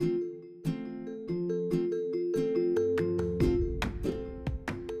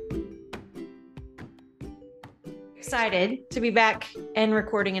excited to be back and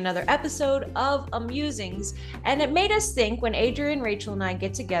recording another episode of Amusings. And it made us think when Adrian, Rachel, and I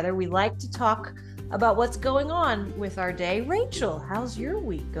get together, we like to talk about what's going on with our day. Rachel, how's your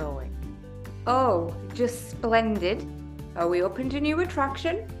week going? Oh, just splendid. We opened a new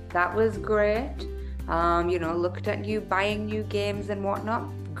attraction. That was great. Looked at buying new games and whatnot.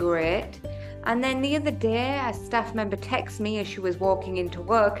 Great. And then the other day, a staff member texted me as she was walking into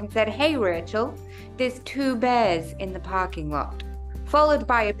work and said, "Hey, Rachel, there's 2 bears in the parking lot," followed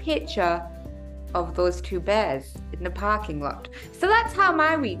by a picture of those 2 bears in the parking lot. So that's how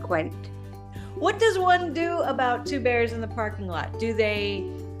my week went. What does one do about 2 bears in the parking lot?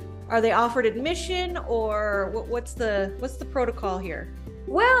 Are they offered admission, or what's the protocol here?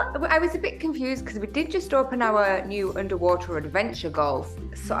 Well, I was a bit confused because we did just open our new underwater adventure golf.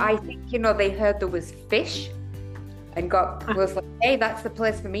 So I think, they heard there was fish and was like, "Hey, that's the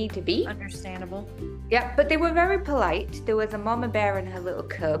place for me to be." Understandable. Yeah, but they were very polite. There was a mama bear and her little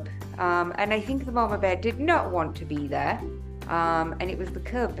cub. And I think the mama bear did not want to be there. And it was the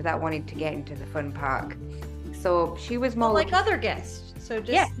cub that wanted to get into the fun park. So she was more like other guests. So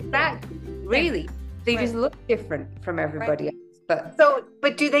just yes, that really. They just look different from everybody else.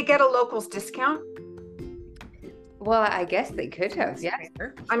 But do they get a locals discount? Well, I guess they could have, yeah.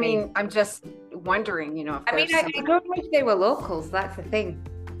 I mean, I'm just wondering, if I don't know if they were locals, that's the thing.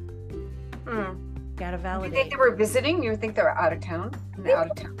 Gotta validate. Do you think they were visiting? You think they were out of town?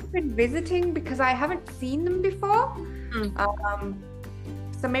 I've been visiting because I haven't seen them before.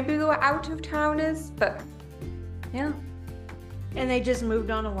 So maybe they were out of towners, but yeah. And they just moved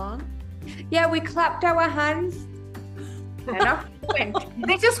on along? Yeah, we clapped our hands. And off we went.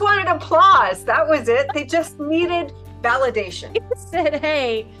 They just wanted applause. That was it. They just needed validation. He said,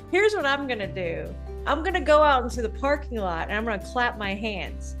 "Hey, here's what I'm gonna do. I'm gonna go out into the parking lot and I'm gonna clap my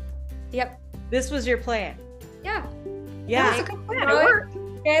hands." Yep. This was your plan. Yeah. Yeah. It was a good plan. It worked.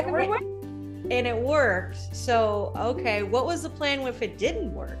 Yeah, we went. And it worked. So, okay, what was the plan if it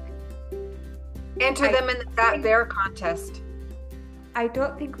didn't work? Enter them in that bear contest. I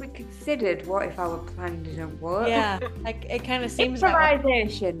don't think we considered what if our plan didn't work. Yeah, it kind of seems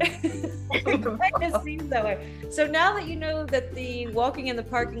improvisation. It kind of seems that way. So now that you know that the walking in the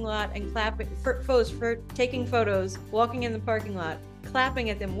parking lot and clapping for taking photos, walking in the parking lot, clapping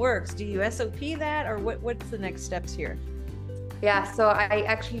at them works, do you SOP that, or what's the next steps here? Yeah, so I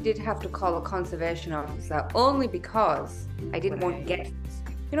actually did have to call a conservation officer only because I didn't want guests.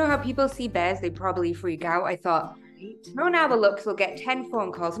 You know how people see bears, they probably freak out. I thought, on our looks, we'll get 10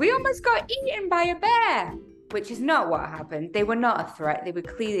 phone calls. We almost got eaten by a bear, which is not what happened. They were not a threat. They were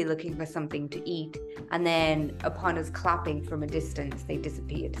clearly looking for something to eat. And then upon us clapping from a distance, they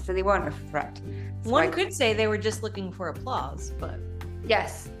disappeared. So they weren't a threat. So one could say they were just looking for applause, but...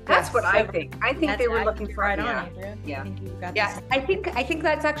 Yes. That's what I think. I think they were looking for... Right on, Adrian. Yeah. I think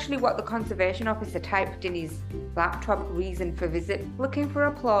that's actually what the conservation officer typed in his laptop reason for visit, looking for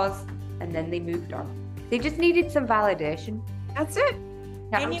applause, and then they moved on. They just needed some validation. That's it.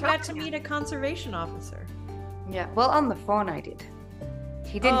 Yeah, and you got to meet a conservation officer. Yeah. Well, on the phone I did.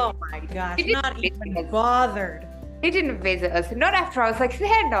 He didn't. Oh my gosh. Not even bothered. He didn't visit us. Not after I was like,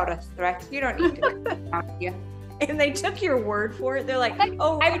 they're not a threat. You don't need to come out here. And they took your word for it. They're like,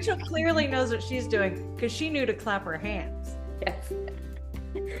 "Oh, Rachel clearly knows what she's doing because she knew to clap her hands." Yes.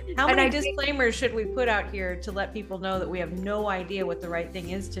 How many disclaimers should we put out here to let people know that we have no idea what the right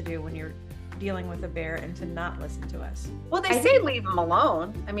thing is to do when you're dealing with a bear and to not listen to us? Well, they say leave them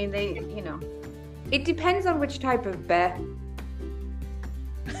alone. I mean, It depends on which type of bear.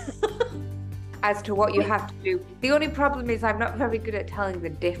 As to what you have to do. The only problem is I'm not very good at telling the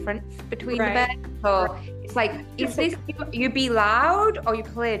difference between the bears. So it's like, is this you be loud or you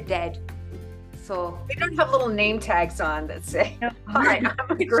play dead? So they don't have little name tags on that say, "Hi,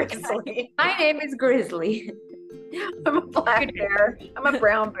 I'm a grizzly. My name is Grizzly. I'm a black bear. I'm a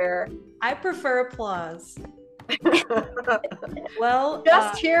brown bear." I prefer applause. Well,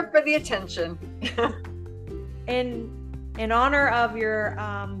 just here for the attention. In honor of your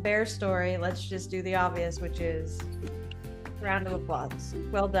bear story, let's just do the obvious, which is round of applause.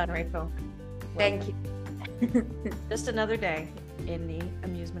 Well done, Rachel. Thank you. Just another day in the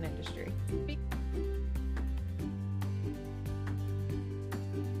amusement industry.